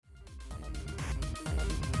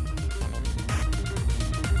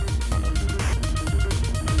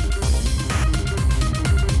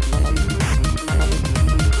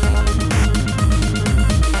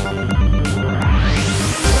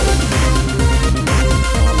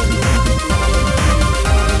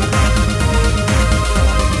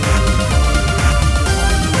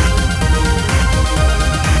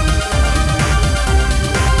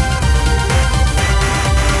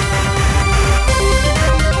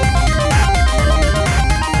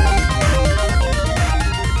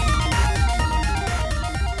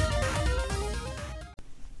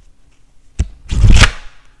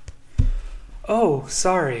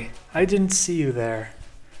sorry. I didn't see you there.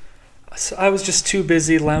 So I was just too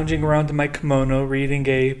busy lounging around in my kimono reading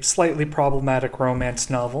a slightly problematic romance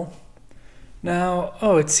novel. Now,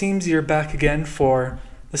 it seems you're back again for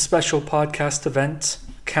the special podcast event,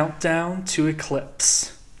 Countdown to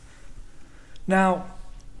Eclipse. Now,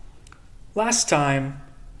 last time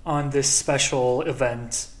on this special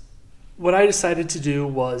event, what I decided to do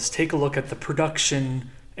was take a look at the production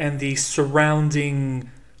and the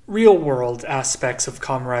surrounding real-world aspects of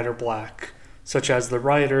Kamen Rider Black, such as the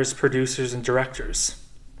writers, producers, and directors.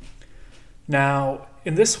 Now,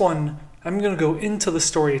 in this one, I'm going to go into the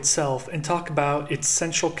story itself and talk about its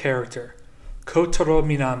central character, Kotaro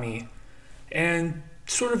Minami, and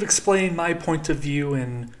sort of explain my point of view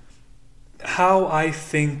and how I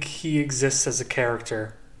think he exists as a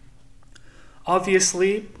character.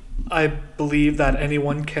 Obviously, I believe that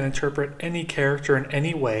anyone can interpret any character in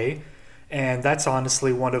any way, and that's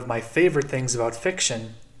honestly one of my favorite things about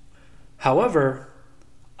fiction. However,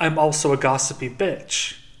 I'm also a gossipy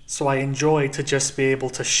bitch, so I enjoy to just be able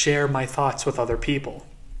to share my thoughts with other people.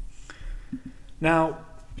 Now,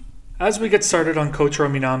 as we get started on Kotaro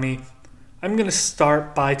Minami, I'm going to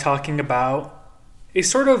start by talking about a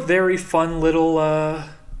sort of very fun little,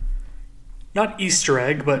 not Easter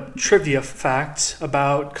egg, but trivia fact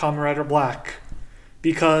about Kamen Rider Black.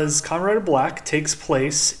 Because Kamen Rider Black takes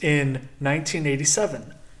place in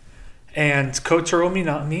 1987, and Kotaro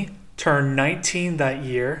Minami turned 19 that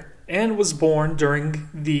year and was born during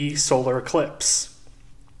the solar eclipse.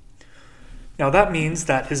 Now that means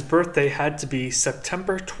that his birthday had to be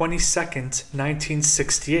September 22nd,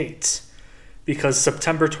 1968, because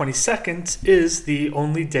September 22nd is the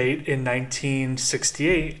only date in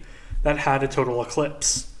 1968 that had a total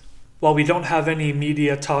eclipse. While we don't have any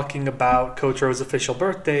media talking about Kotaro's official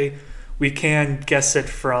birthday, we can guess it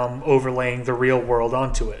from overlaying the real world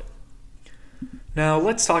onto it. Now,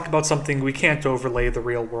 let's talk about something we can't overlay the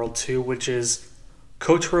real world to, which is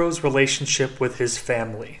Kotaro's relationship with his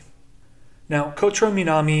family. Now, Kotaro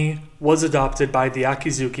Minami was adopted by the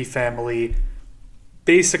Akizuki family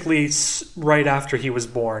basically right after he was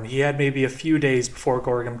born. He had maybe a few days before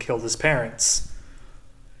Gorgam killed his parents.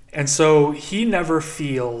 And so he never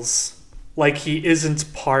feels like he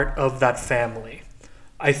isn't part of that family.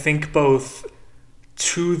 I think both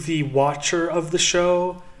to the watcher of the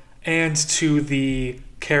show and to the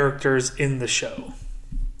characters in the show.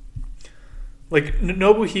 Like,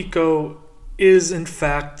 Nobuhiko is in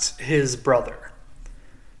fact his brother.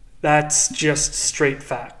 That's just straight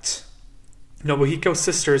fact. Nobuhiko's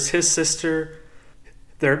sister is his sister.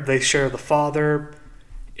 They share the father.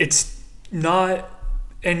 It's not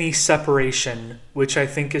any separation, which I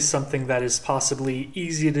think is something that is possibly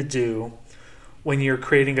easy to do when you're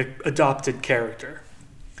creating an adopted character.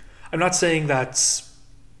 I'm not saying that's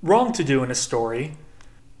wrong to do in a story.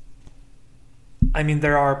 I mean,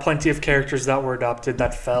 there are plenty of characters that were adopted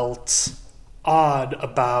that felt odd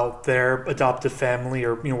about their adoptive family,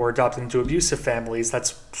 or were adopted into abusive families.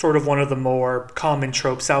 That's sort of one of the more common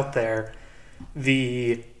tropes out there.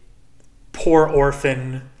 The poor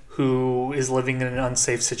orphan who is living in an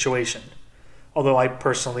unsafe situation. Although I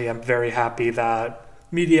personally am very happy that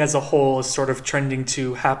media as a whole is sort of trending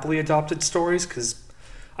to happily adopted stories, because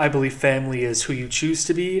I believe family is who you choose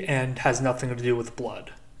to be and has nothing to do with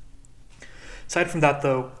blood. Aside from that,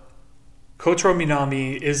 though, Kotaro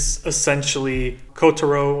Minami is essentially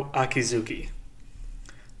Kotaro Akizuki.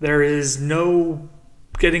 There is no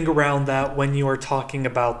getting around that when you are talking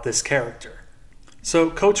about this character. So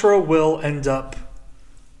Kotaro will end up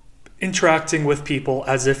interacting with people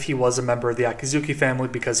as if he was a member of the Akizuki family,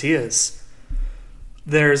 because he is.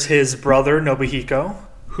 There's his brother, Nobuhiko,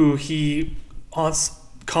 who he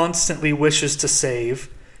constantly wishes to save.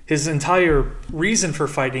 His entire reason for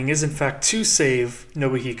fighting is in fact to save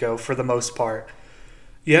Nobuhiko for the most part.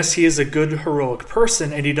 Yes, he is a good, heroic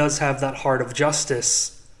person, and he does have that heart of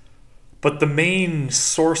justice, but the main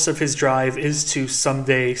source of his drive is to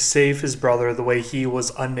someday save his brother the way he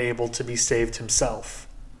was unable to be saved himself.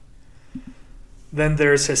 Then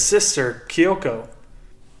there's his sister, Kyoko.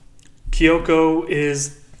 Kyoko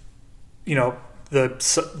is, the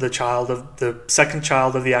second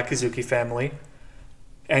child of the Akizuki family,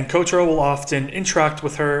 and Kotaro will often interact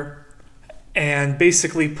with her and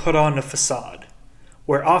basically put on a facade,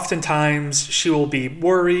 where oftentimes she will be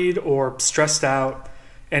worried or stressed out,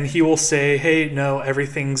 and he will say, hey, no,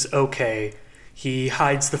 everything's okay. He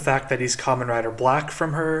hides the fact that he's Kamen Rider Black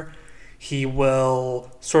from her. He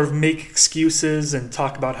will sort of make excuses and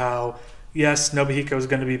talk about how, yes, Nobuhiko is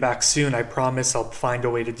going to be back soon. I promise I'll find a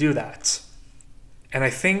way to do that. And I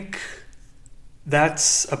think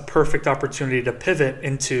that's a perfect opportunity to pivot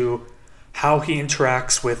into how he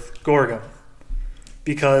interacts with Gorgum.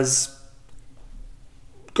 Because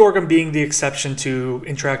Gorgum being the exception to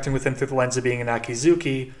interacting with him through the lens of being an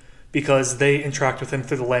Akizuki, because they interact with him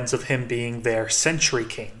through the lens of him being their Century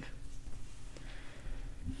King.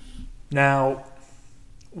 Now,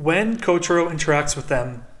 when Kotaro interacts with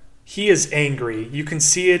them, he is angry. You can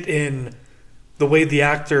see it in the way the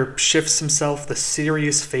actor shifts himself, the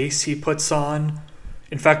serious face he puts on.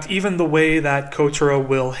 In fact, even the way that Kotaro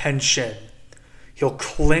will henshin. He'll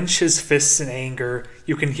clench his fists in anger.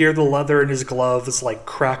 You can hear the leather in his gloves like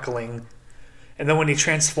crackling. And then when he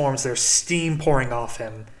transforms, there's steam pouring off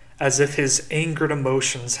him, as if his angered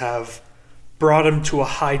emotions have brought him to a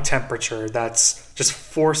high temperature that's just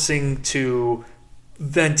forcing to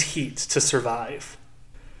vent heat to survive.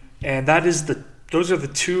 And those are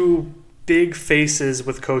the two big faces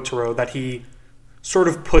with Kotaro that he sort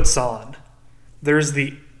of puts on. There's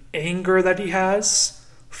the anger that he has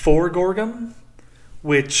for Gorgum,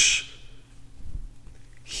 which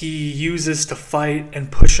he uses to fight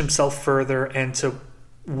and push himself further and to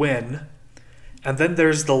win. And then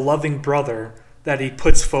there's the loving brother that he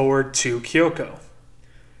puts forward to Kyoko.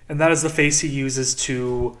 And that is the face he uses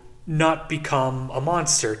to not become a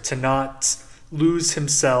monster, to not lose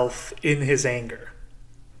himself in his anger.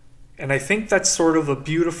 And I think that's sort of a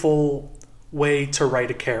beautiful way to write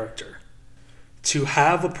a character. To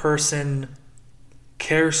have a person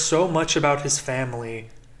care so much about his family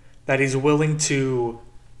that he's willing to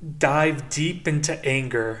dive deep into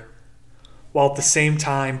anger while at the same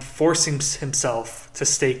time forcing himself to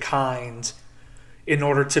stay kind in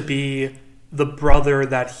order to be the brother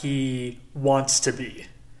that he wants to be.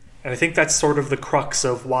 And I think that's sort of the crux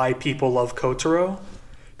of why people love Kotaro,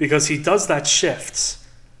 because he does that shift,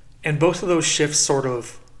 and both of those shifts sort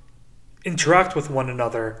of interact with one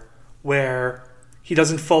another, where he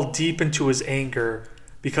doesn't fall deep into his anger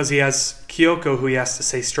because he has Kyoko who he has to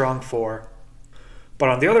stay strong for. But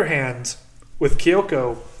on the other hand, with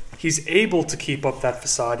Kyoko, he's able to keep up that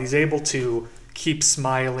facade. He's able to keep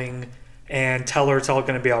smiling and tell her it's all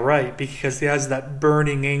going to be all right because he has that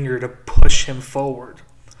burning anger to push him forward,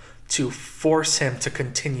 to force him to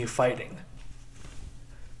continue fighting.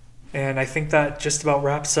 And I think that just about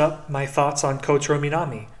wraps up my thoughts on Kotaro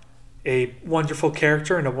Minami. A wonderful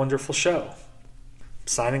character and a wonderful show.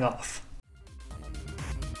 Signing off.